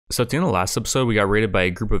So at the end of the last episode, we got raided by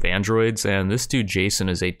a group of androids, and this dude Jason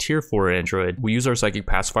is a tier 4 android. We used our psychic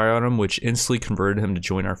pacifier on him, which instantly converted him to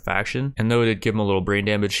join our faction. And though it did give him a little brain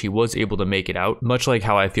damage, he was able to make it out, much like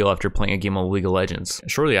how I feel after playing a game of League of Legends.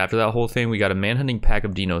 Shortly after that whole thing, we got a manhunting pack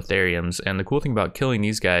of Dinotheriums, and the cool thing about killing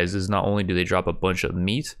these guys is not only do they drop a bunch of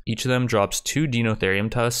meat, each of them drops 2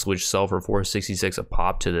 Dinotherium tusks, which sell for 466 a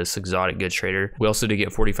pop to this exotic goods trader. We also did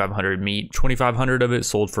get 4,500 meat, 2,500 of it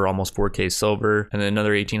sold for almost 4k silver, and then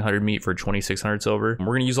another 1,800 meat for 2,600 silver.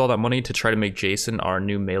 We're gonna use all that money to try to make Jason, our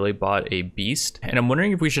new melee bot, a beast. And I'm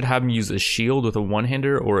wondering if we should have him use a shield with a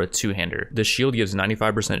one-hander or a two-hander. The shield gives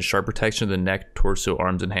 95% sharp protection to the neck, torso,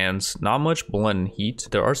 arms, and hands. Not much blunt and heat.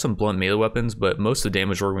 There are some blunt melee weapons, but most of the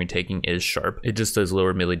damage we're going to be taking is sharp. It just does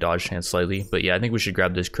lower melee dodge chance slightly. But yeah, I think we should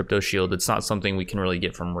grab this crypto shield. It's not something we can really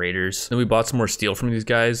get from raiders. Then we bought some more steel from these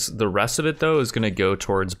guys. The rest of it though is going to go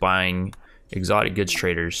towards buying exotic goods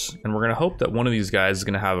traders, and we're gonna hope that one of these guys is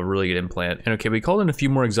gonna have a really good implant. And okay, we called in a few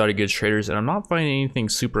more exotic goods traders, and I'm not finding anything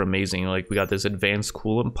super amazing. Like, we got this advanced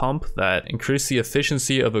coolant pump that increased the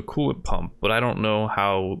efficiency of a coolant pump, but I don't know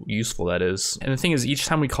how useful that is. And the thing is, each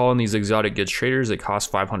time we call in these exotic goods traders, it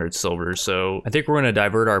costs 500 silver. So I think we're gonna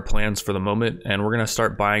divert our plans for the moment, and we're gonna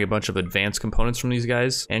start buying a bunch of advanced components from these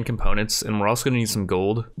guys and components, and we're also gonna need some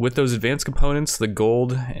gold. With those advanced components, the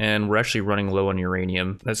gold, and we're actually running low on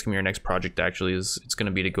uranium. That's gonna be our next project actually, is it's going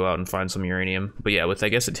to be to go out and find some uranium. But yeah, with I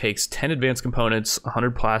guess it takes 10 advanced components,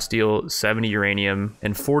 100 plasteel, 70 uranium,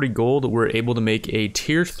 and 40 gold, we're able to make a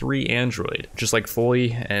tier 3 android, just like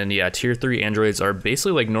Foley. And yeah, tier 3 androids are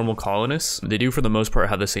basically like normal colonists. They do for the most part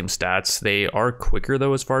have the same stats. They are quicker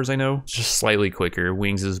though, as far as I know, just slightly quicker.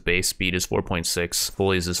 Wings' base speed is 4.6,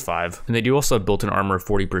 Foley's is 5. And they do also have built-in armor of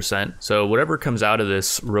 40%. So whatever comes out of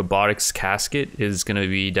this robotics casket is going to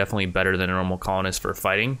be definitely better than a normal colonist for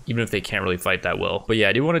fighting, even if they can't really fight that well. But yeah,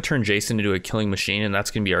 I do want to turn Jason into a killing machine, and that's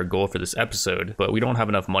going to be our goal for this episode. But we don't have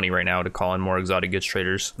enough money right now to call in more exotic goods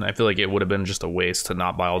traders, and I feel like it would have been just a waste to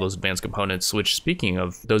not buy all those advanced components. Which, speaking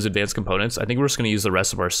of those advanced components, I think we're just going to use the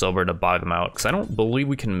rest of our silver to buy them out, because I don't believe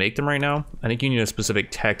we can make them right now. I think you need a specific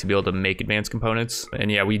tech to be able to make advanced components. And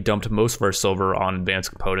yeah, we dumped most of our silver on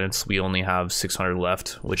advanced components. We only have 600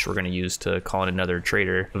 left, which we're going to use to call in another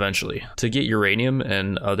trader eventually. To get uranium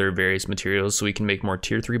and other various materials so we can make more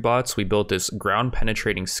tier 3 bots, we built this ground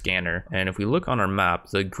penetrating scanner. And if we look on our map,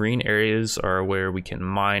 the green areas are where we can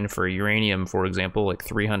mine for uranium, for example. Like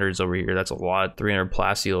 300s over here, that's a lot. 300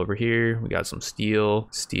 plasteel over here. We got some steel,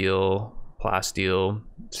 plasteel,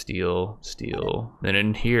 steel. Then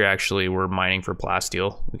in here, actually, we're mining for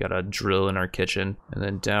plasteel. We got a drill in our kitchen. And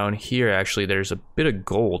then down here, actually, there's a bit of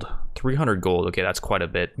gold. 300 gold. Okay, that's quite a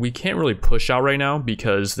bit. We can't really push out right now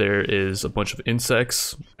because there is a bunch of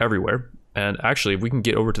insects everywhere. And actually, if we can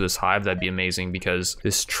get over to this hive, that'd be amazing, because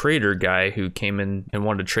this trader guy who came in and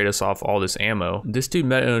wanted to trade us off all this ammo, this dude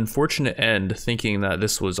met an unfortunate end thinking that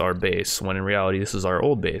this was our base, when in reality, this is our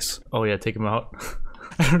old base. Oh yeah, take him out.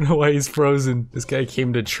 I don't know why he's frozen. This guy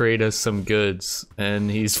came to trade us some goods, and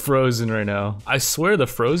he's frozen right now. I swear the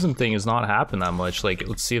frozen thing has not happened that much. Like,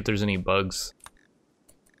 let's see if there's any bugs.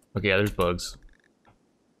 Okay, yeah, there's bugs.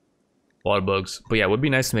 A lot of bugs. But yeah, it would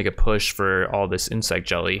be nice to make a push for all this insect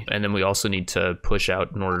jelly. And then we also need to push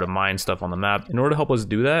out in order to mine stuff on the map. In order to help us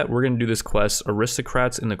do that, we're going to do this quest,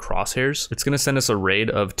 Aristocrats in the Crosshairs. It's going to send us a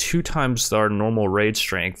raid of 2 times our normal raid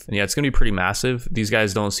strength. And yeah, it's going to be pretty massive. These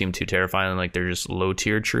guys don't seem too terrifying, like they're just low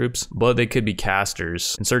tier troops, but they could be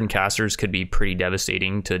casters. And certain casters could be pretty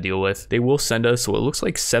devastating to deal with. They will send us, so it looks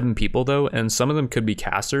like 7 people though, and some of them could be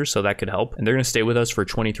casters, so that could help. And they're going to stay with us for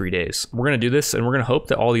 23 days. We're going to do this, and we're going to hope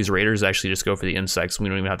that all these raiders actually just go for the insects. We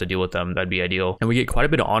don't even have to deal with them. That'd be ideal. And we get quite a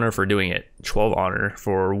bit of honor for doing it. 12 honor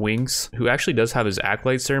for Wings, who actually does have his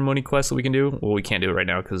Acolyte Ceremony quest that we can do. Well, we can't do it right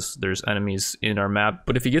now because there's enemies in our map.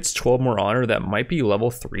 But if he gets 12 more honor, that might be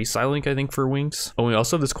level 3 Silink, I think, for Wings. Oh, we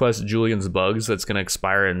also have this quest, Julian's Bugs, that's going to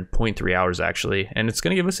expire in 0.3 hours, actually. And it's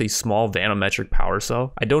going to give us a small vanometric power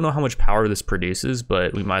cell. I don't know how much power this produces,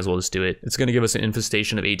 but we might as well just do it. It's going to give us an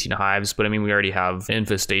infestation of 18 hives, but I mean, we already have an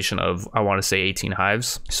infestation of, I want to say, 18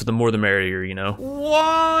 hives. So the more the merrier, you know?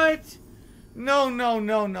 What? No.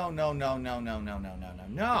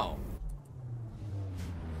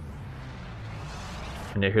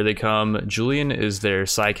 And here they come. Julian is their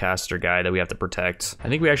Psycaster guy that we have to protect. I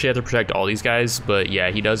think we actually have to protect all these guys, but yeah,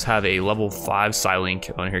 he does have a level 5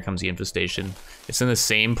 Psylink. Oh, and here comes the infestation. It's in the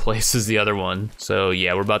same place as the other one. So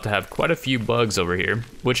yeah, we're about to have quite a few bugs over here,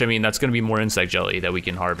 which I mean, that's gonna be more insect jelly that we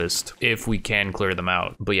can harvest if we can clear them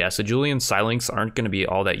out. But yeah, so Julian's Silinks aren't gonna be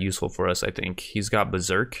all that useful for us, I think. He's got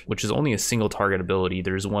Berserk, which is only a single target ability.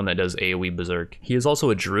 There's one that does AoE Berserk. He is also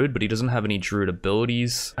a Druid, but he doesn't have any Druid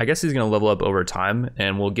abilities. I guess he's gonna level up over time,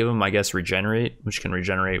 and we'll give him, I guess, Regenerate, which can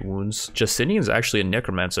regenerate wounds. Justinian's actually a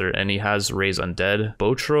Necromancer, and he has Raise Undead.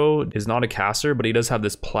 Botro is not a caster, but he does have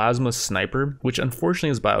this Plasma Sniper, which unfortunately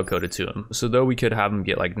is biocoded to him. So though we could have him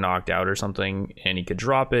get like knocked out or something, and he could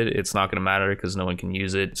drop it, it's not gonna matter because no one can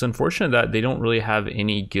use it. It's unfortunate that they don't really have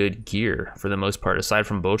any good gear for the most part, aside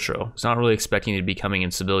from Botro. It's not really expecting to be coming in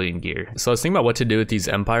civilian gear. So I was thinking about what to do with these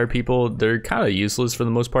Empire people. They're kind of useless for the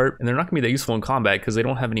most part, and they're not gonna be that useful in combat because they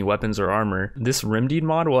don't have any weapons or armor. This Rimdeed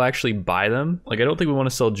mod will actually buy them. Like, I don't think we want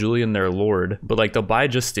to sell Julian their Lord, but like they'll buy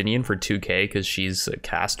Justinian for 2k because she's a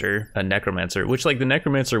caster, a Necromancer, which like the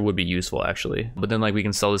Necromancer would be useful actually. But then like we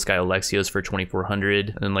can sell this guy Alexios for 2400,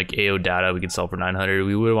 and then like AO Data we could sell for 900.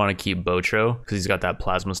 We would want to keep Botro because he's got that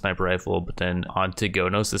Plasma Sniper rifle. But then on to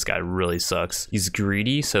Gonos, this guy really sucks. He's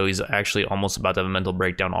greedy, so he's actually almost about to have a mental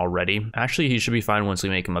breakdown already. Actually, he should be fine once we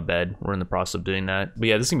make him a bed. We're in the process of doing that. But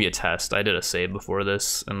yeah, this is gonna be a test. I did a save before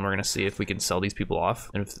this, and we're gonna see if we can sell these people off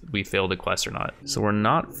and if we fail the quest or not. So we're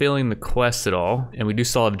not failing the quest at all, and we do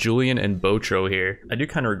still have Julian and Botro here. I do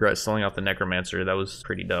kind of regret selling off the Necromancer. That was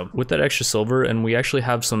pretty dumb. With that extra silver, and we actually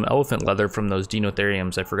have some elephant leather from those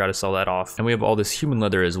Dinotheriums. I forgot to sell that off. And we have all this human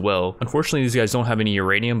leather as well. Unfortunately, these guys don't have any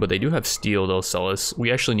uranium, but they do have steel they'll sell us.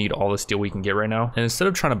 We actually need all the steel we can get right now. And instead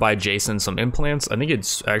of trying to buy Jason some implants, I think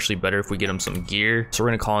it's actually better if we get him some gear. So we're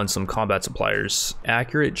gonna call in some combat suppliers.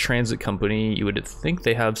 Accurate Transit Company, you would think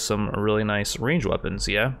they have some really nice range weapons,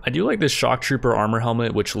 yeah? I do like this Shock Trooper armor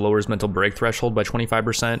helmet, which lowers mental break threshold by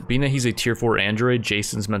 25%. Being that he's a tier 4 android,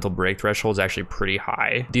 Jason's mental break threshold is actually pretty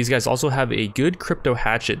high. These guys also have a good crypto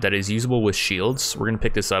hatchet that is usable with shields. We're gonna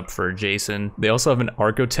pick this up for Jason. They also have an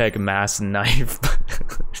Archotech mass knife.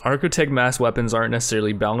 Archotech mass weapons aren't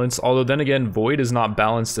necessarily balanced, although then again, Void is not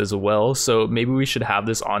balanced as well, so maybe we should have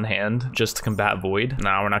this on hand just to combat Void.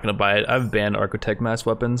 Nah, we're not gonna buy it. I've banned Archotech mass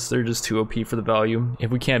weapons. They're just too OP for the value.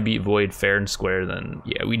 If we can't beat Void fair and square, then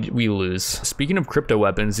yeah, we lose. Speaking of crypto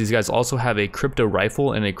weapons, these guys also have a crypto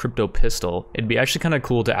rifle and a crypto pistol. It'd be actually kind of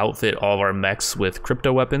cool to outfit all of our mechs with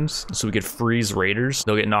crypto weapons so we could freeze raiders.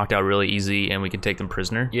 They'll get knocked out really easy and we can take them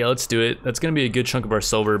prisoner. Yeah, let's do it. That's gonna be a good chunk of our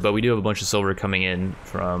silver, but we do have a bunch of silver coming in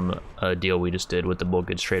from a deal we just did with the bulk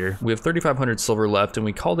goods trader. We have 3,500 silver left, and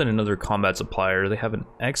we called in another combat supplier. They have an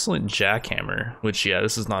excellent jackhammer, which yeah,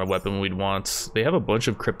 this is not a weapon we'd want. They have a bunch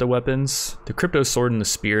of crypto weapons. The crypto sword and the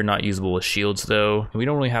spear not usable with shields though. And we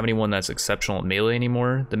don't really have anyone that's exceptional at melee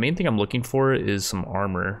anymore. The main thing I'm looking for is some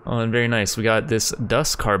armor. Oh, and very nice. We got this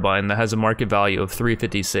dust carbine that has a market value of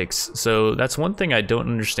 356. So that's one thing I don't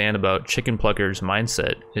understand about Chicken Plucker's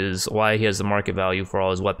mindset, is why he has the market value for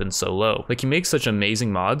all his weapons so low. Like, he makes such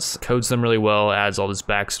amazing mods, codes them really well, adds all this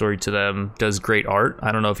backstory to them, does great art.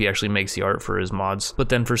 I don't know if he actually makes the art for his mods, but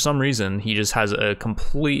then for some reason he just has a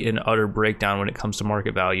complete and utter breakdown when it comes to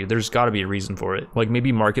market value. There's got to be a reason for it. Like,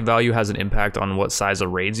 maybe market value has an impact on what size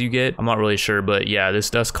of raids you get. I'm not really sure, but yeah, this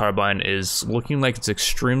dust carbine is looking like it's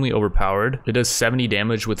extremely overpowered. It does 70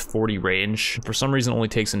 damage with 40 range. For some reason, it only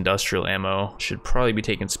takes industrial ammo. Should probably be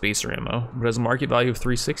taking spacer ammo, but has a market value of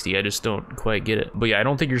 360. I just don't quite get it. But yeah, I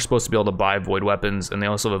don't think you're supposed to be able to buy void weapons, and they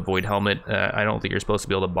also have a void helmet. I don't think you're supposed to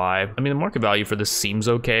be able to buy. I mean, the market value for this seems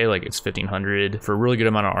okay. Like, it's 1500 for a really good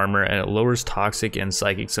amount of armor, and it lowers toxic and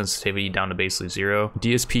psychic sensitivity down to basically 0.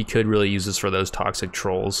 DSP could really use this for those toxic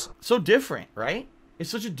trolls. So different, right? It's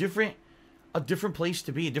such a different place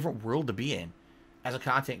to be, a different world to be in as a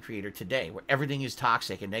content creator today, where everything is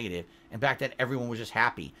toxic and negative. And back then, everyone was just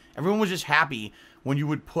happy. Everyone was just happy when you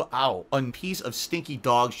would put out a piece of stinky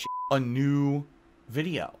dog shit, a new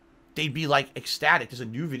video. They'd be like ecstatic. There's a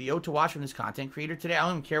new video to watch from this content creator today. I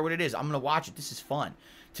don't even care what it is. I'm gonna watch it. This is fun.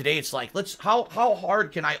 Today it's like, how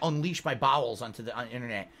hard can I unleash my bowels onto the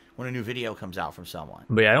internet when a new video comes out from someone?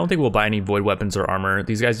 But yeah, I don't think we'll buy any void weapons or armor.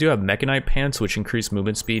 These guys do have mechanite pants, which increase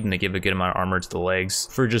movement speed, and they give a good amount of armor to the legs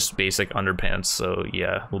for just basic underpants. So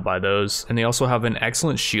yeah, we'll buy those. And they also have an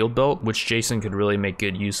excellent shield belt, which Jason could really make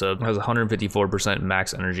good use of. It has 154%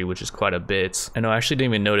 max energy, which is quite a bit. And I actually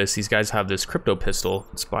didn't even notice these guys have this crypto pistol.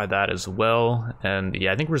 Let's buy that as well. And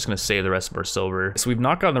yeah, I think we're just gonna save the rest of our silver. So we've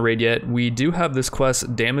not gotten the raid yet. We do have this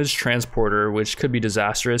quest, Damaged Transporter, which could be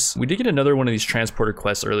disastrous. We did get another one of these transporter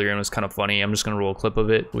quests earlier, and it was kind of funny. I'm just gonna roll a clip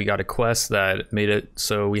of it. We got a quest that made it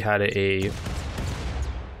so we had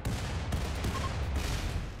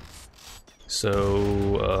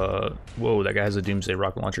whoa, that guy has a Doomsday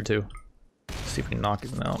rocket launcher too. Let's see if we can knock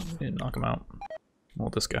him out. We didn't knock him out. Well,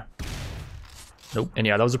 this guy. Nope. And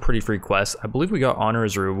yeah, that was a pretty free quest. I believe we got honor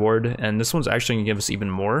as a reward, and this one's actually gonna give us even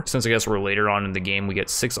more. Since I guess we're later on in the game, we get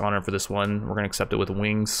 6 honor for this one. We're gonna accept it with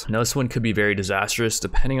wings. Now this one could be very disastrous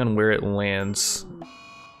depending on where it lands.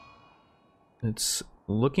 It's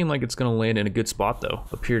looking like it's gonna land in a good spot though.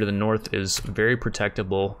 Up here to the north is very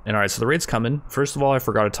protectable. And all right, so the raid's coming. First of all, I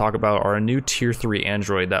forgot to talk about our new tier 3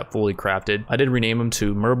 android that fully crafted. I did rename him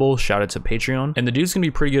to Merble, shout out to Patreon. And the dude's gonna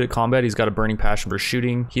be pretty good at combat. He's got a burning passion for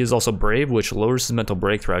shooting. He is also brave, which lowers his mental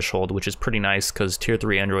break threshold, which is pretty nice because tier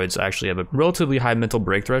 3 androids actually have a relatively high mental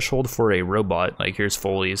break threshold for a robot. Like here's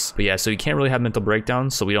Foley's. But yeah, so he can't really have mental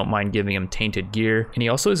breakdowns, so we don't mind giving him tainted gear. And he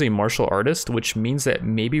also is a martial artist, which means that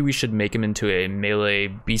maybe we should make him into a melee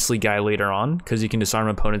beastly guy later on, because you can disarm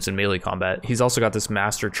opponents in melee combat. He's also got this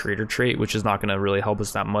master trader trait, which is not going to really help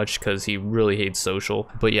us that much because he really hates social.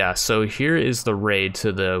 But yeah, so here is the raid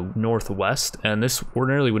to the northwest, and this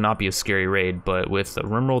ordinarily would not be a scary raid, but with the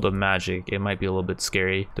Rimworld of Magic, it might be a little bit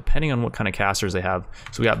scary depending on what kind of casters they have.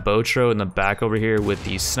 So we got Botro in the back over here with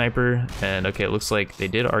the sniper, and okay, it looks like they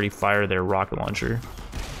did already fire their rocket launcher.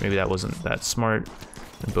 Maybe that wasn't that smart.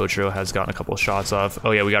 And Botro has gotten a couple of shots off.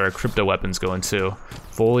 Oh yeah, we got our crypto weapons going too.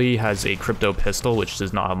 Foley has a crypto pistol, which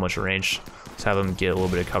does not have much range. Let's have him get a little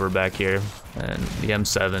bit of cover back here. And the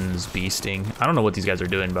M7 is beasting. I don't know what these guys are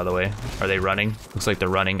doing, by the way. Are they running? Looks like they're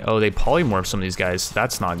running. Oh, they polymorph some of these guys.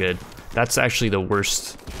 That's not good. That's actually the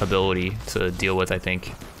worst ability to deal with, I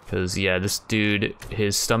think. Because, yeah, this dude,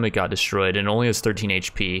 his stomach got destroyed and only has 13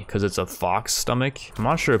 HP because it's a fox stomach. I'm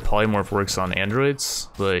not sure if polymorph works on androids,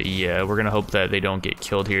 but yeah, we're going to hope that they don't get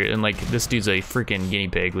killed here. And, like, this dude's a freaking guinea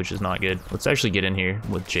pig, which is not good. Let's actually get in here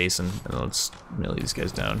with Jason and let's melee these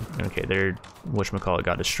guys down. Okay, they're, whatchamacallit,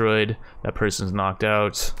 got destroyed. That person's knocked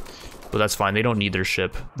out, but that's fine. They don't need their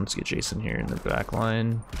ship. Let's get Jason here in the back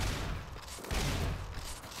line.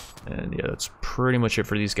 And yeah, that's pretty much it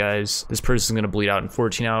for these guys. This person's gonna bleed out in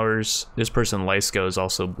 14 hours. This person, Lysko, is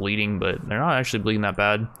also bleeding, but they're not actually bleeding that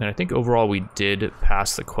bad. And I think overall we did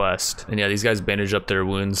pass the quest. And yeah, these guys bandaged up their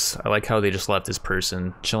wounds. I like how they just left this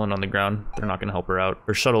person chilling on the ground. They're not gonna help her out.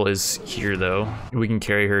 Her shuttle is here though. We can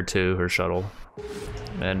carry her to her shuttle.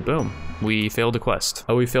 And boom, we failed the quest.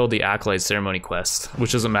 Oh, we failed the Acolyte Ceremony quest,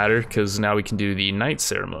 which doesn't matter because now we can do the Night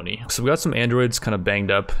Ceremony. So we got some androids kind of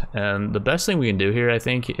banged up, and the best thing we can do here, I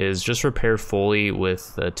think, is just repair Foley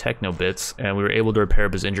with the Technobots, and we were able to repair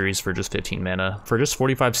up his injuries for just 15 mana. For just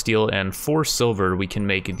 45 steel and 4 silver, we can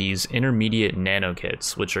make these intermediate nano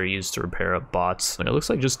kits, which are used to repair up bots. And it looks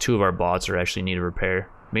like just 2 of our bots are actually need repair.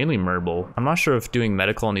 Mainly Merble. I'm not sure if doing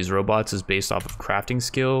medical on these robots is based off of crafting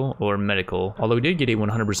skill or medical, although we did get a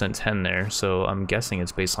 100% 10 there, so I'm guessing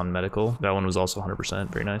it's based on medical. That one was also 100%,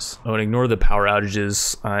 very nice. Oh, and ignore the power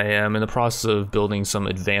outages. I am in the process of building some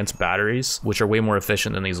advanced batteries, which are way more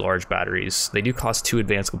efficient than these large batteries. They do cost 2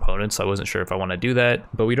 advanced components, so I wasn't sure if I want to do that,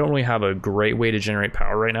 but we don't really have a great way to generate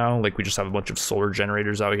power right now. Like, we just have a bunch of solar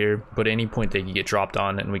generators out here, but at any point they could get dropped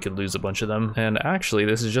on and we could lose a bunch of them. And actually,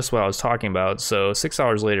 this is just what I was talking about. So 6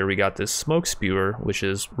 hours later, we got this smoke spewer, which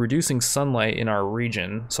is reducing sunlight in our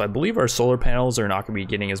region. So I believe our solar panels are not going to be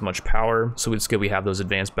getting as much power, so it's good we have those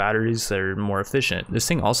advanced batteries that are more efficient. This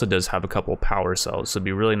thing also does have a couple power cells, so it'd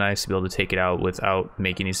be really nice to be able to take it out without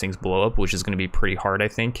making these things blow up, which is going to be pretty hard, I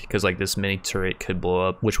think, because like this mini turret could blow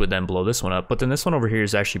up, which would then blow this one up. But then this one over here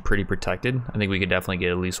is actually pretty protected. I think we could definitely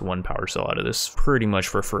get at least 1 power cell out of this pretty much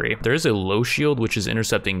for free. There is a low shield, which is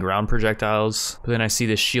intercepting ground projectiles, but then I see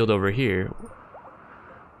this shield over here.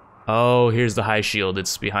 Oh, here's the high shield.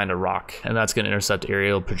 It's behind a rock, and that's going to intercept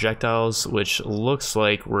aerial projectiles, which looks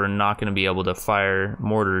like we're not going to be able to fire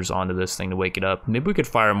mortars onto this thing to wake it up. Maybe we could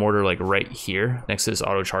fire a mortar like right here next to this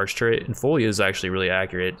auto charge turret, and Foley is actually really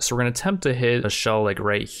accurate. So we're going to attempt to hit a shell like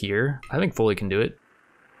right here. I think Foley can do it.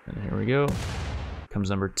 And here we go.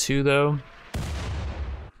 Comes number 2 though.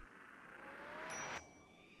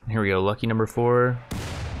 Here we go, lucky number 4.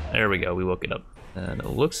 There we go, we woke it up. And it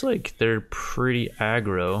looks like they're pretty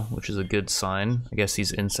aggro, which is a good sign. I guess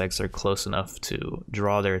these insects are close enough to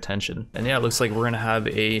draw their attention. And yeah, it looks like we're gonna have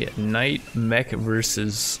a night mech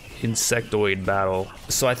versus insectoid battle.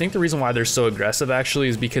 So I think the reason why they're so aggressive actually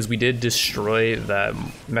is because we did destroy that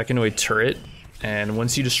mechanoid turret. And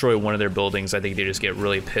once you destroy one of their buildings, I think they just get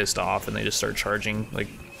really pissed off and they just start charging like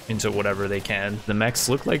into whatever they can. The mechs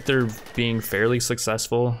look like they're being fairly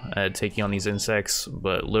successful at taking on these insects,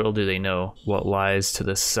 but little do they know what lies to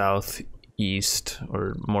the southeast,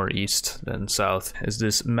 or more east than south, is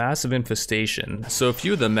this massive infestation. So a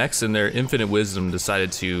few of the mechs in their infinite wisdom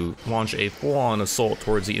decided to launch a full-on assault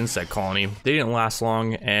towards the insect colony. They didn't last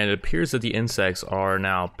long, and it appears that the insects are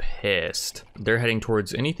now pissed. They're heading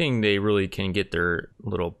towards anything they really can get their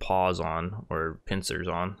little paws on, or pincers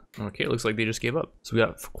on. Okay, it looks like they just gave up. So we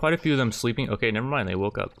got quite a few of them sleeping. Okay, never mind, they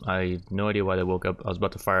woke up. I have no idea why they woke up. I was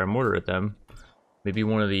about to fire a mortar at them. Maybe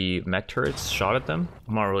one of the mech turrets shot at them?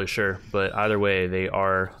 I'm not really sure, but either way, they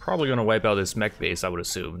are probably going to wipe out this mech base, I would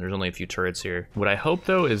assume. There's only a few turrets here. What I hope,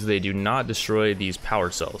 though, is they do not destroy these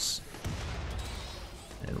power cells.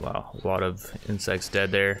 And wow, a lot of insects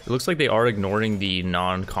dead there. It looks like they are ignoring the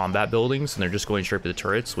non-combat buildings, and they're just going straight for the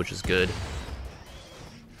turrets, which is good.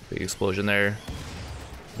 Big explosion there.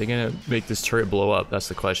 Are they going to make this turret blow up? That's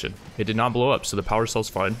the question. It did not blow up, so the power cell's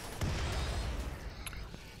fine.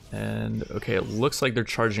 And okay, it looks like they're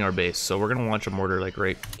charging our base, so we're gonna launch a mortar like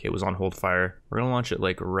right. Okay, it was on hold fire. We're gonna launch it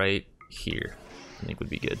like right here. I think would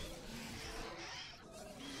be good.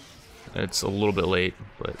 It's a little bit late,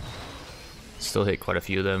 but still hit quite a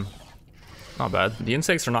few of them. Not bad. The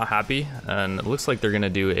insects are not happy, and it looks like they're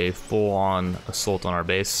gonna do a full-on assault on our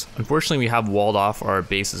base. Unfortunately, we have walled off our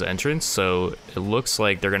base's entrance, so it looks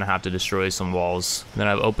like they're gonna have to destroy some walls. And then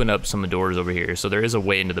I've opened up some doors over here, so there is a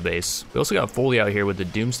way into the base. We also got Foley out here with the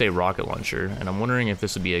Doomsday rocket launcher, and I'm wondering if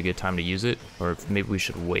this would be a good time to use it, or if maybe we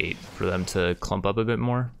should wait for them to clump up a bit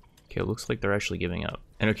more. Okay, it looks like they're actually giving up.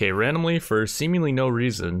 And okay, randomly, for seemingly no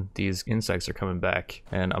reason, these insects are coming back.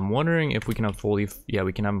 And I'm wondering if we can have Foley, yeah,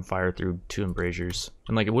 we can have them fire through 2 embrasures.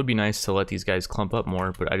 And like, it would be nice to let these guys clump up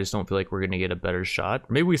more, but I just don't feel like we're gonna get a better shot.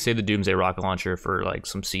 Maybe we save the Doomsday rocket launcher for like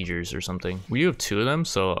some siegers or something. We do have 2 of them,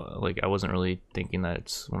 so like, I wasn't really thinking that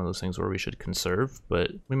it's one of those things where we should conserve,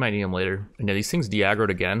 but we might need them later. And yeah, these things de-aggroed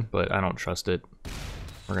again, but I don't trust it.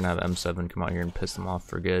 We're gonna have M7 come out here and piss them off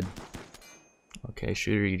for good. Okay,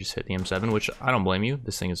 shooter, you just hit the M7, which I don't blame you.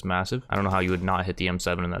 This thing is massive. I don't know how you would not hit the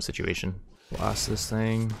M7 in that situation. Blast this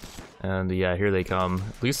thing. And yeah, here they come.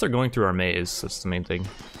 At least they're going through our maze. That's the main thing.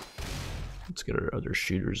 Let's get our other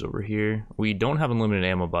shooters over here. We don't have unlimited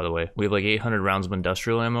ammo, by the way. We have like 800 rounds of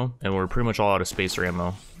industrial ammo, and we're pretty much all out of spacer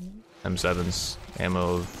ammo. M7's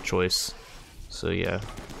ammo of choice. So yeah,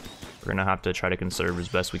 we're gonna have to try to conserve as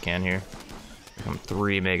best we can here. Here come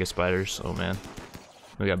 3 mega spiders. Oh man.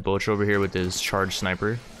 We got Boch over here with his charged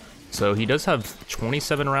sniper. So he does have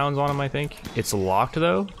 27 rounds on him, I think. It's locked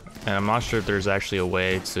though, and I'm not sure if there's actually a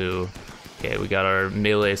way to... Okay, we got our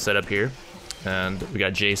melee set up here, and we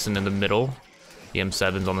got Jason in the middle. The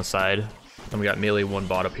M7's on the side. And we got Melee 1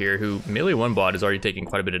 bot up here, who Melee 1 bot is already taking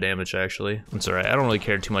quite a bit of damage, actually. It's alright, I don't really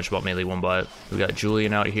care too much about Melee 1 bot. We got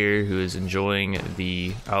Julian out here, who is enjoying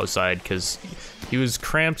the outside, because he was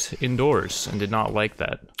cramped indoors and did not like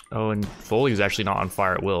that. Oh, and Foley is actually not on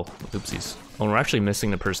fire at will. Oopsies. Oh, and we're actually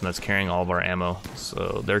missing the person that's carrying all of our ammo.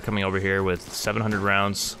 So they're coming over here with 700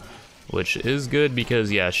 rounds, which is good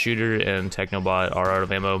because, yeah, Shooter and Technobot are out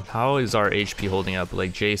of ammo. How is our HP holding up?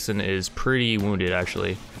 Like, Jason is pretty wounded,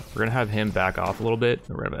 actually. We're gonna have him back off a little bit.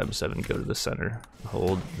 We're gonna have M7 go to the center,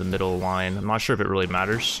 hold the middle line. I'm not sure if it really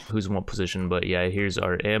matters who's in what position, but yeah, here's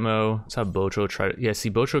our ammo. Let's have Bocho try to... Yeah,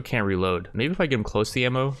 see, Bocho can't reload. Maybe if I get him close to the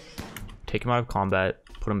ammo, take him out of combat,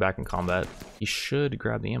 put him back in combat, he should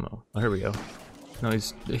grab the ammo. Oh, here we go. No,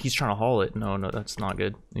 he's trying to haul it. No, that's not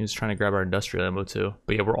good. He's trying to grab our industrial ammo too.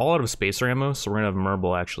 But yeah, we're all out of spacer ammo, so we're gonna have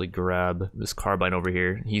Merble actually grab this carbine over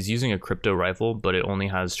here. He's using a crypto rifle, but it only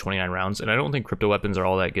has 29 rounds, and I don't think crypto weapons are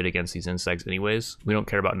all that good against these insects anyways. We don't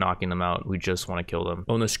care about knocking them out, we just want to kill them.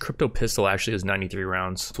 Oh, and this crypto pistol actually has 93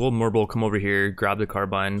 rounds. So we'll Merble come over here, grab the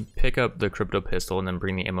carbine, pick up the crypto pistol, and then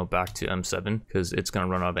bring the ammo back to M7, because it's gonna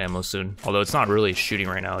run out of ammo soon. Although it's not really shooting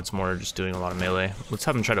right now, it's more just doing a lot of melee. Let's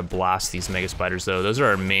have him try to blast these mega spiders though. Those are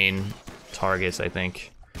our main targets, I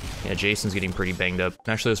think. Yeah, Jason's getting pretty banged up.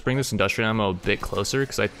 Actually, let's bring this industrial ammo a bit closer,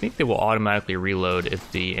 because I think they will automatically reload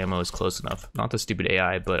if the ammo is close enough. Not the stupid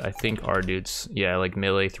AI, but I think our dudes, yeah, like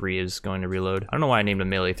Melee 3 is going to reload. I don't know why I named him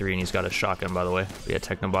Melee 3 and he's got a shotgun, by the way. But yeah,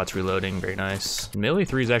 Technobots reloading, very nice. Melee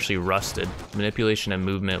 3 is actually rusted. Manipulation and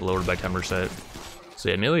movement lowered by 10%. So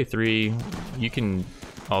yeah, Melee 3, you can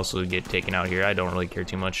also get taken out here. I don't really care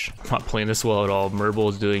too much. I'm not playing this well at all. Merble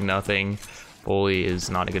is doing nothing. Foley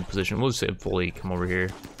is not in a good position. We'll just have Foley come over here.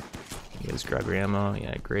 You guys grab your ammo.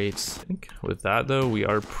 Yeah, great. I think with that, though, we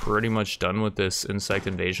are pretty much done with this insect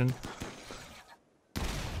invasion.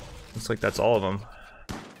 Looks like that's all of them.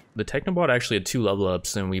 The Technobot actually had 2 level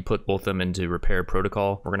ups, and we put both of them into repair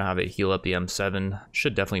protocol. We're gonna have it heal up the M7.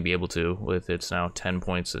 Should definitely be able to, with its now 10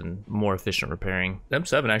 points and more efficient repairing. The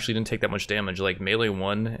M7 actually didn't take that much damage. Like Melee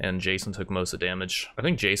 1 and Jason took most of the damage. I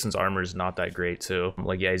think Jason's armor is not that great too.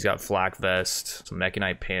 Like, yeah, he's got flak vest, some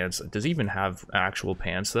mechanite pants. Does he even have actual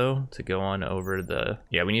pants though to go on over the...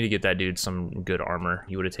 Yeah, we need to get that dude some good armor.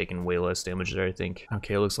 He would have taken way less damage there, I think.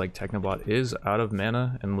 Okay, looks like Technobot is out of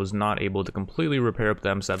mana and was not able to completely repair up the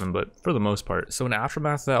M7. M7, but for the most part. So in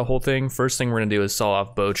aftermath of that whole thing, first thing we're gonna do is sell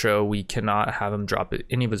off Bocho. We cannot have him drop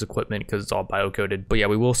any of his equipment because it's all biocoded. But yeah,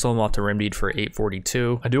 we will sell him off to Remedied for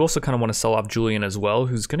 842. I do also kind of want to sell off Julian as well,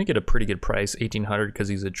 who's gonna get a pretty good price, 1800, because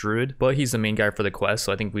he's a druid, but he's the main guy for the quest,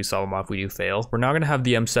 so I think if we sell him off, we do fail. We're now gonna have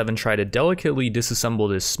the M7 try to delicately disassemble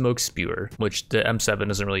this smoke spewer, which the M7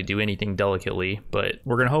 doesn't really do anything delicately, but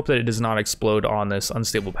we're gonna hope that it does not explode on this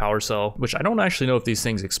unstable power cell, which I don't actually know if these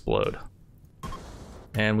things explode.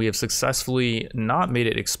 And we have successfully not made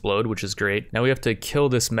it explode, which is great. Now we have to kill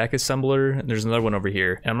this mech assembler. There's another one over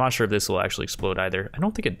here, and I'm not sure if this will actually explode either. I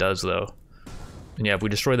don't think it does though. And yeah, if we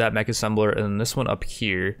destroy that mech assembler and this one up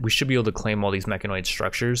here, we should be able to claim all these mechanoid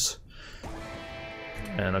structures.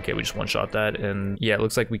 And okay, we just one-shot that, and yeah, it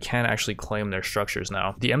looks like we can actually claim their structures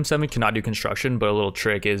now. The M7 cannot do construction, but a little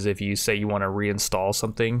trick is if you say you want to reinstall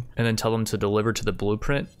something and then tell them to deliver to the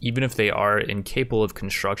blueprint, even if they are incapable of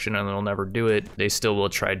construction and they'll never do it, they still will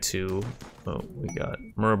try to. Oh, we got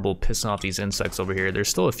Murble pissing off these insects over here. There's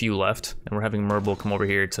still a few left, and we're having Murble come over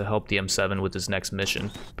here to help the M7 with his next mission.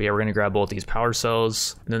 But yeah, we're gonna grab both these power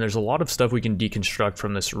cells, and then there's a lot of stuff we can deconstruct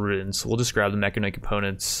from this ruin, so we'll just grab the mechanoid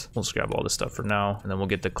components. We'll just grab all this stuff for now, and then we'll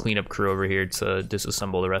get the cleanup crew over here to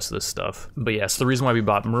disassemble the rest of this stuff. But yes, the reason why we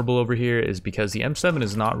bought Murble over here is because the M7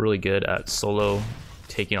 is not really good at solo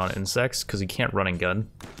taking on insects, because he can't run and gun.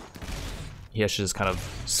 He has to just kind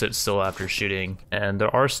of sit still after shooting. And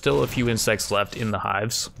there are still a few insects left in the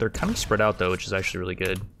hives. They're kind of spread out though, which is actually really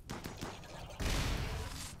good.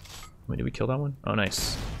 Wait, did we kill that one? Oh,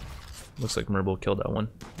 nice. Looks like Murble killed that one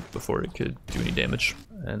before it could do any damage.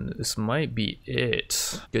 And this might be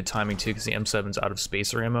it. Good timing too, because the M7's out of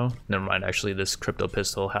spacer ammo. Never mind, actually this crypto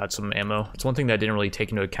pistol had some ammo. It's one thing that I didn't really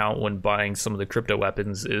take into account when buying some of the crypto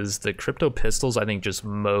weapons is the crypto pistols I think just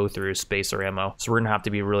mow through spacer ammo. So we're gonna have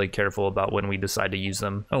to be really careful about when we decide to use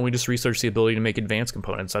them. Oh, we just researched the ability to make advanced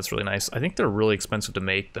components. That's really nice. I think they're really expensive to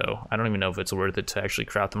make though. I don't even know if it's worth it to actually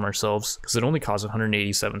craft them ourselves, because it only costs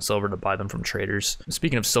 187 silver to buy them from traders.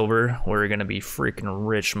 Speaking of silver, we're gonna be freaking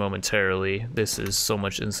rich momentarily. This is so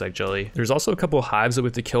much insect jelly. There's also a couple of hives that we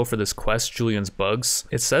have to kill for this quest, Julian's Bugs.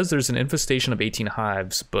 It says there's an infestation of 18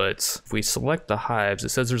 hives, but if we select the hives, it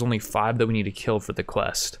says there's only 5 that we need to kill for the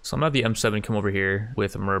quest. So I'm gonna have the M7 come over here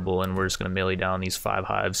with Murble, and we're just gonna melee down these 5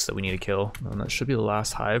 hives that we need to kill. And that should be the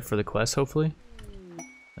last hive for the quest, hopefully.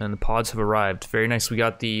 And the pods have arrived. Very nice. We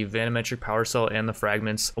got the vanometric power cell and the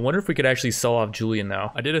fragments. I wonder if we could actually sell off Julian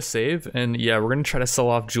now. I did a save, and yeah, we're gonna try to sell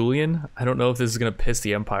off Julian. I don't know if this is gonna piss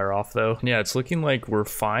the Empire off though. Yeah, it's looking like we're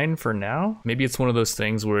fine for now. Maybe it's one of those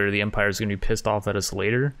things where the Empire is gonna be pissed off at us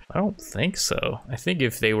later. I don't think so. I think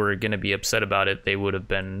if they were gonna be upset about it, they would have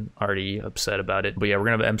been already upset about it. But yeah, we're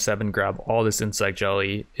gonna have M7 grab all this insect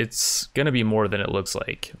jelly. It's gonna be more than it looks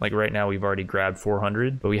like. Like right now, we've already grabbed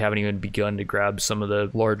 400, but we haven't even begun to grab some of the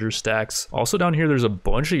larger stacks. Also down here there's a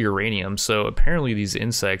bunch of uranium, so apparently these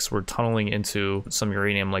insects were tunneling into some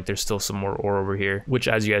uranium. Like there's still some more ore over here, which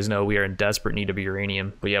as you guys know, we are in desperate need of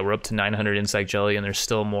uranium. But yeah, we're up to 900 insect jelly and there's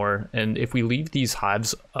still more, and if we leave these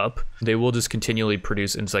hives up, they will just continually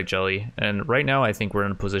produce insect jelly. And right now I think we're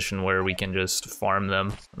in a position where we can just farm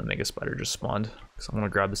them. The mega spider just spawned, so I'm gonna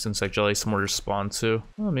grab this insect jelly. Some more just spawned too.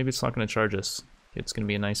 Oh, maybe it's not gonna charge us. It's gonna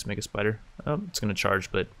be a nice mega spider. Oh, it's gonna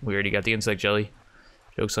charge, but we already got the insect jelly.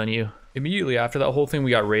 Joke's on you. Immediately after that whole thing,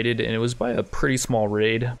 we got raided, and it was by a pretty small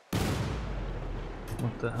raid.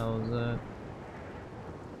 What the hell is that?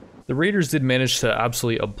 The raiders did manage to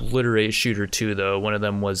absolutely obliterate Shooter 2 though. One of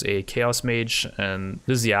them was a Chaos Mage, and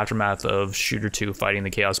this is the aftermath of Shooter 2 fighting the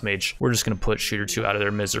Chaos Mage. We're just gonna put Shooter 2 out of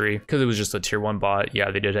their misery because it was just a tier 1 bot. Yeah,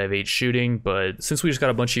 they did have 8 shooting, but since we just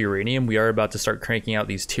got a bunch of uranium, we are about to start cranking out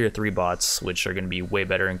these tier 3 bots, which are gonna be way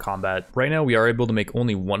better in combat. Right now, we are able to make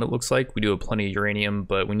only 1, it looks like. We do have plenty of uranium,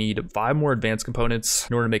 but we need 5 more advanced components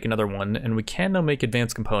in order to make another one, and we can now make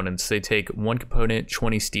advanced components. They take 1 component,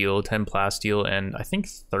 20 steel, 10 plasteel, and I think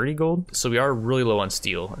 30 gold. So we are really low on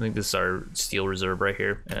steel. I think this is our steel reserve right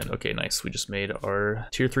here. And okay, nice. We just made our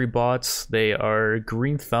tier 3 bots. They are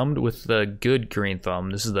green thumbed with the good green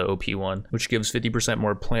thumb. This is the OP one, which gives 50%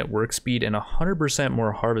 more plant work speed and 100%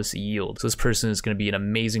 more harvest yield. So this person is going to be an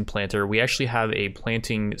amazing planter. We actually have a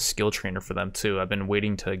planting skill trainer for them too. I've been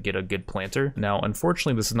waiting to get a good planter. Now,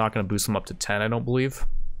 unfortunately, this is not going to boost them up to 10, I don't believe.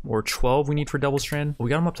 or 12 we need for double strand. We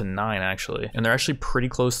got them up to 9 actually, and they're actually pretty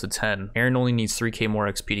close to 10. Aaron only needs 3k more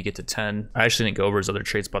XP to get to 10. I actually didn't go over his other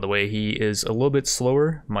traits, by the way. He is a little bit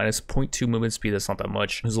slower, minus 0.2 movement speed. That's not that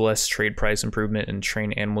much. There's less trade price improvement and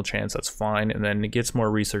train animal chance. That's fine. And then it gets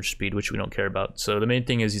more research speed, which we don't care about. So the main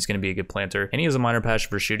thing is he's going to be a good planter, and he has a minor patch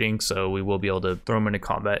for shooting, so we will be able to throw him into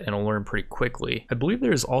combat and he'll learn pretty quickly. I believe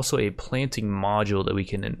there's also a planting module that we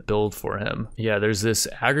can build for him. Yeah, there's this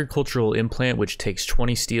agricultural implant which takes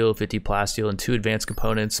 20 steel, 50 plasteel, and 2 advanced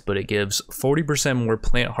components, but it gives 40% more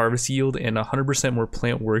plant harvest yield and 100% more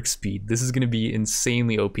plant work speed. This is going to be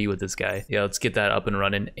insanely OP with this guy. Yeah, let's get that up and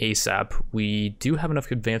running ASAP. We do have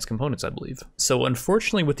enough advanced components, I believe. So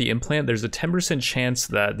unfortunately with the implant, there's a 10% chance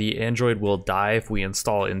that the android will die if we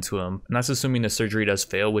install it into him. And that's assuming the surgery does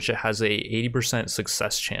fail, which it has a 80%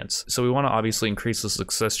 success chance. So we want to obviously increase the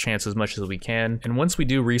success chance as much as we can. And once we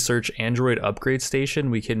do research Android Upgrade Station,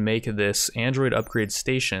 we can make this Android Upgrade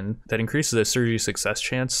Station that increases the surgery success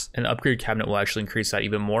chance. An upgrade cabinet will actually increase that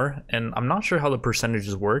even more. And I'm not sure how the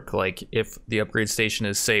percentages work. Like if the upgrade station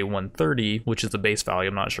is say 130, which is the base value,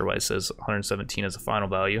 I'm not sure why it says 117 as a final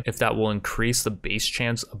value, if that will increase the base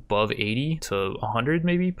chance above 80 to 100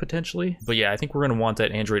 maybe potentially. But yeah, I think we're going to want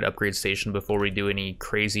that Android Upgrade Station before we do any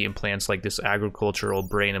crazy implants like this agricultural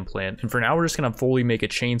brain implant. And for now, we're just going to fully make a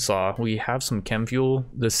chainsaw. We have some chem fuel,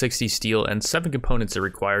 the 60 steel, and 7 components it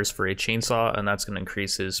requires for a chainsaw, and that's going to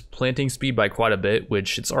increase his planting speed by quite a bit,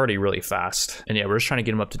 which it's already really fast. And yeah, we're just trying to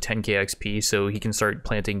get him up to 10k XP so he can start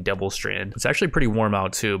planting double strand. It's actually pretty warm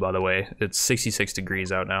out too, by the way. It's 66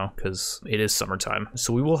 degrees out now because it is summertime.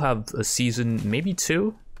 So we will have a season, maybe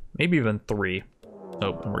 2, maybe even 3.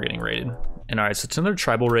 Oh, we're getting raided. And all right, so it's another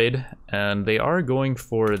tribal raid, and they are going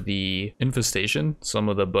for the infestation. Some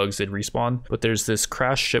of the bugs did respawn, but there's this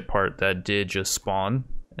crash ship part that did just spawn.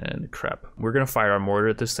 And crap, we're gonna fire our mortar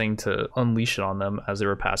at this thing to unleash it on them as they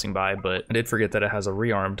were passing by, but I did forget that it has a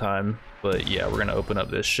rearm time. But yeah, we're gonna open up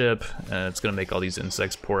this ship, and it's gonna make all these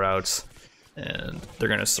insects pour out, and they're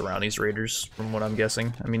gonna surround these raiders from what I'm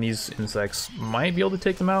guessing. I mean, these insects might be able to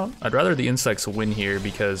take them out. I'd rather the insects win here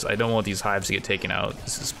because I don't want these hives to get taken out.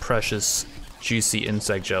 This is precious juicy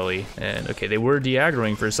insect jelly. And okay, they were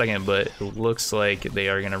de-aggroing for a second, but it looks like they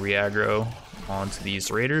are gonna re-aggro onto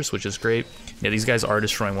these raiders, which is great. Yeah, these guys are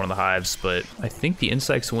destroying one of the hives, but I think the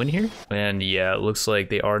insects win here. And yeah, it looks like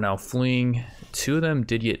they are now fleeing. 2 of them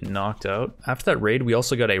did get knocked out. After that raid, we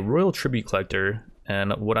also got a royal tribute collector.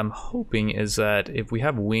 And what I'm hoping is that if we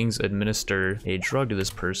have wings administer a drug to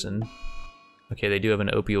this person, okay, they do have an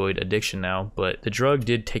opioid addiction now, but the drug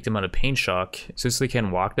did take them out of pain shock. Since they can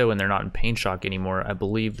walk though and they're not in pain shock anymore, I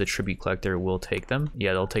believe the tribute collector will take them.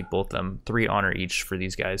 Yeah, they'll take both of them. 3 honor each for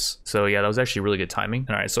these guys. So yeah, that was actually really good timing.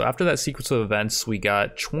 All right, so after that sequence of events, we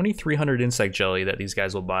got 2,300 insect jelly that these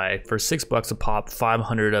guys will buy for $6 a pop.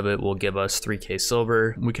 500 of it will give us 3k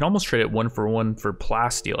silver. We can almost trade it 1-for-1 for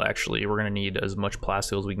plasteel. Actually, we're gonna need as much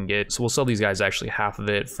plasteel as we can get. So we'll sell these guys actually half of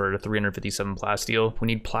it for 357 plasteel. We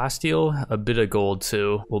need plasteel, a bit of gold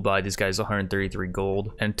too. We'll buy these guys 133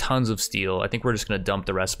 gold and tons of steel. I think we're just gonna dump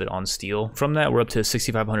the rest of it on steel. From that, we're up to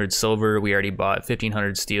 6,500 silver. We already bought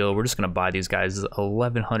 1,500 steel. We're just gonna buy these guys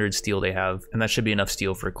 1,100 steel they have, and that should be enough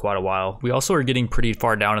steel for quite a while. We also are getting pretty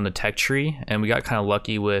far down in the tech tree, and we got kind of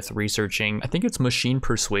lucky with researching, I think it's machine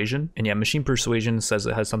persuasion. And yeah, machine persuasion says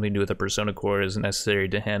it has something to do with a persona core, is necessary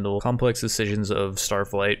to handle complex decisions of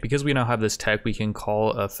Starflight. Because we now have this tech, we can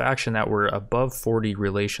call a faction that we're above 40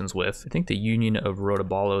 relations with. I think the Union of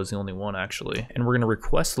Rotabalo is the only one actually. And we're gonna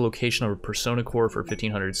request the location of a persona core for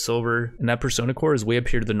 1,500 silver. And that persona core is way up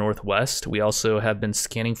here to the northwest. We also have been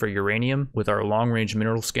scanning for uranium. With our long-range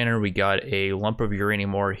mineral scanner, we got a lump of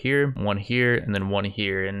uranium ore here, one here, and then one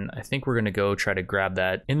here. And I think we're gonna go try to grab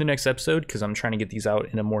that in the next episode because I'm trying to get these out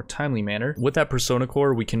in a more timely manner. With that persona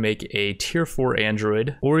core, we can make a tier 4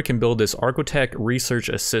 android, or we can build this Architect Research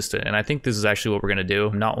Assistant. And I think this is actually what we're gonna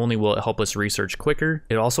do. Not only will it help us research quicker,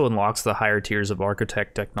 it also unlocks the higher tiers of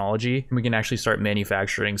Architect technology. And we can actually start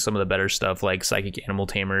manufacturing some of the better stuff like psychic animal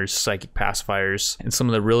tamers, psychic pacifiers, and some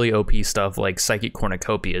of the really OP stuff like psychic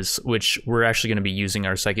cornucopias, which we're actually going to be using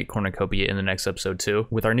our psychic cornucopia in the next episode too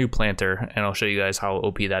with our new planter. And I'll show you guys how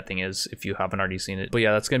OP that thing is if you haven't already seen it. But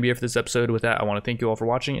yeah, that's going to be it for this episode. With that, I want to thank you all for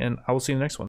watching, and I will see you in the next one.